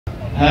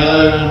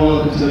Hello and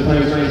welcome to the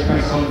post-race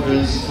press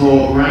conference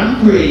for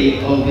Grand Prix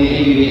of the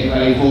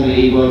ABB Formula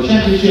E World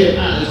Championship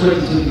at the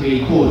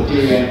 2023 Court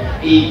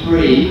Diriyah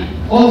E-Prix.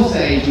 On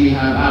stage we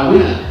have our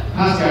winner,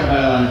 Pascal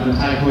Wehrlein from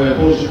Ancora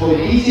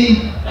Formula E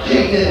team,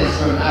 Jake Dennis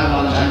from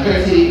Avalanche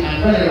Andretti,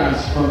 and René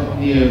Rams from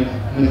Neo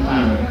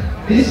McLaren.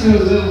 This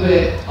feels a little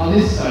bit on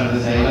this side of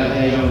the stage, like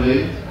deja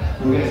vu.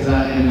 We'll get to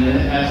that in a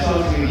minute.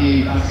 Starting with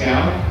you,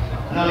 Pascal.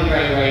 Another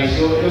great race.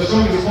 Your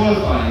strongest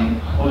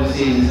qualifying of the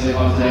season so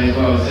far today as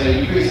well. So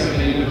you put yourself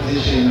in a good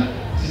position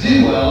to do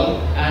well,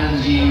 and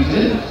you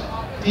delivered.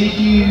 Did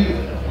you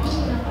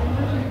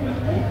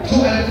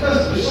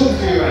talk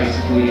through your race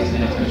before we get to the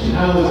next question?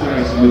 How was the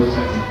race from your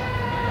perspective?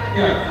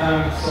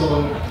 Yeah, so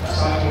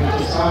starting with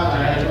the start, I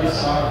had a good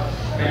start,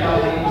 made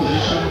out one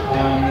position,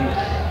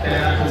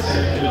 then I could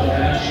save a bit of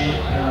energy,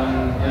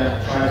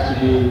 try to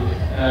be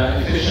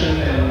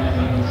efficient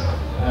and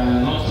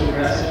not too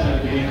aggressive in the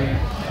beginning.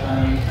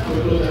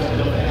 Could put a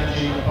bit of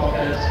energy in the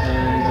pocket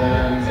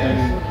and then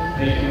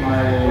making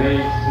my way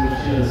through the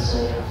field. So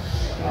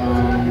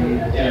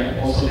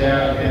also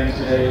there again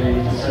today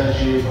the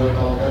strategy worked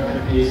out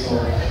perfectly. So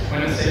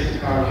when the safety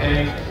car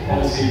came,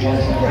 obviously it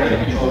wasn't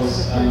great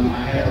because I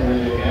had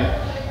already a gap,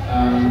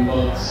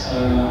 but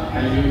I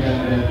knew then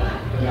that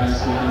the guys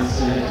behind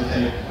still had to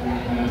take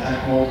an attack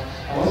mode.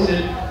 I was a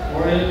bit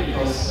worried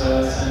because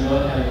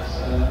Samuel had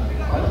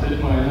quite a bit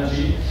more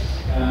energy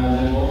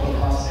than both of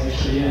us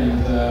actually,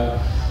 and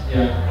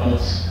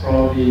but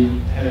probably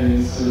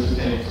having still to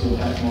take two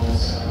attack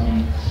modes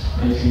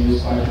made him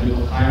lose quite a bit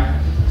of time.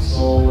 So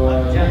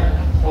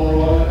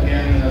overall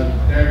again a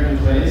very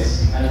good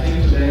race. I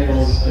think today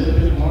was a little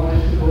bit more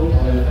difficult,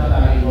 or I felt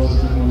like it was a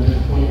bit more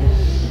difficult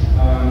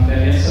than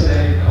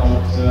yesterday,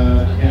 but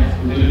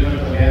we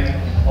delivered again.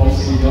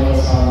 Obviously the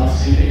others are not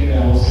sleeping,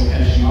 they're also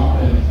catching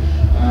up, and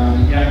I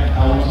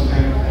want to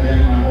thank again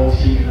my whole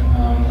team,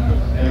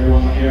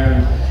 everyone here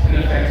in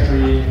the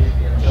factory,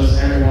 just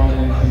everyone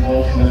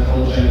involved in that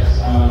project.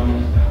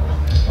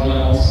 What an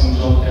awesome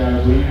job they are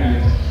doing,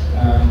 and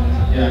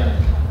it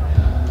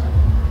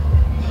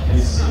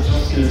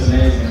just feels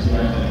amazing to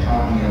ride that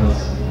car in the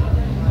race.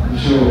 I'm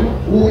sure.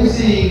 What we're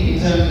seeing in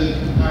terms of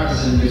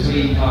comparison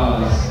between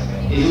cars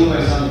is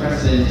almost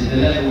unprecedented, the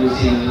level we've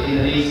seen in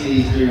at least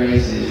these three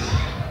races.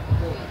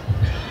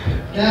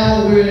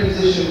 Now we're in a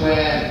position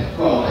where,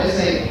 well, let's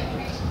say,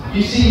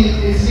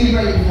 it's been a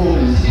great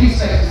performance. Did you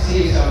expect to see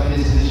yourself in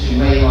this position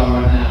where you are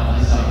right now at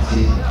the start of the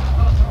season?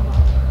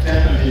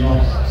 Definitely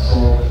not. So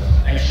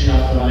actually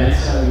after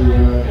Valencia we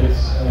were a bit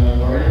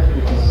worried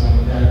because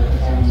their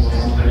performance was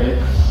not great.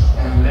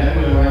 Then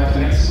we arrived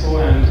in Mexico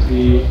and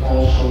we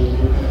all showed a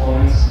good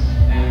performance,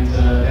 and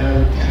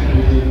there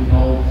we didn't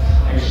know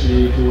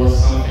actually if it was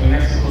something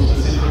Mexico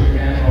specific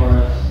again or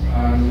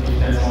if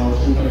that's our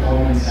true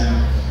performance.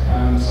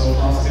 And so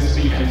for us this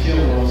weekend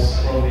here was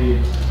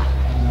probably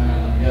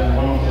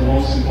one of the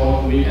most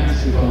important weekends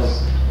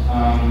because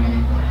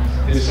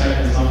this track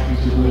has nothing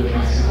to do with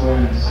Mexico,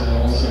 and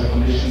also the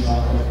conditions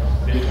are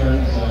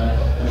different.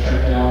 The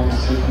track layout is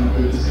different,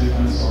 grid is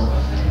different, so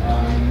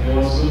it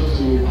was good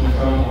to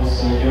confirm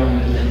also here on a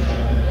different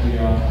track that we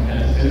are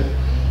competitive,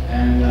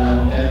 and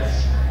that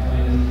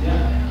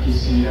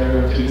keeps me very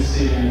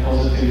optimistic and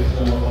positive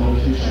for the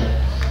future.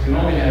 We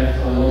know we have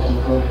a lot of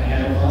work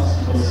ahead of us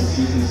because the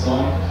season is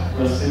long.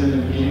 We are still in the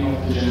beginning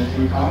of the Gen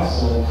 3 car,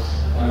 so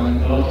a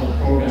lot of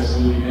progress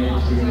will be made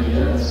during the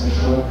year, that's for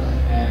sure.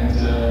 And we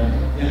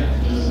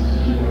just need to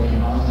keep working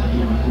hard and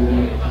keep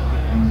improving,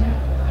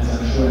 as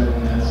I'm sure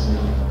everyone else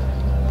will.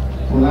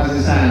 Well, as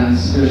it stands,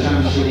 you're a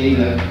championship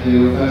leader for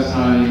your first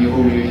time in your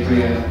Formula E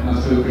career.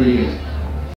 Must feel pretty good.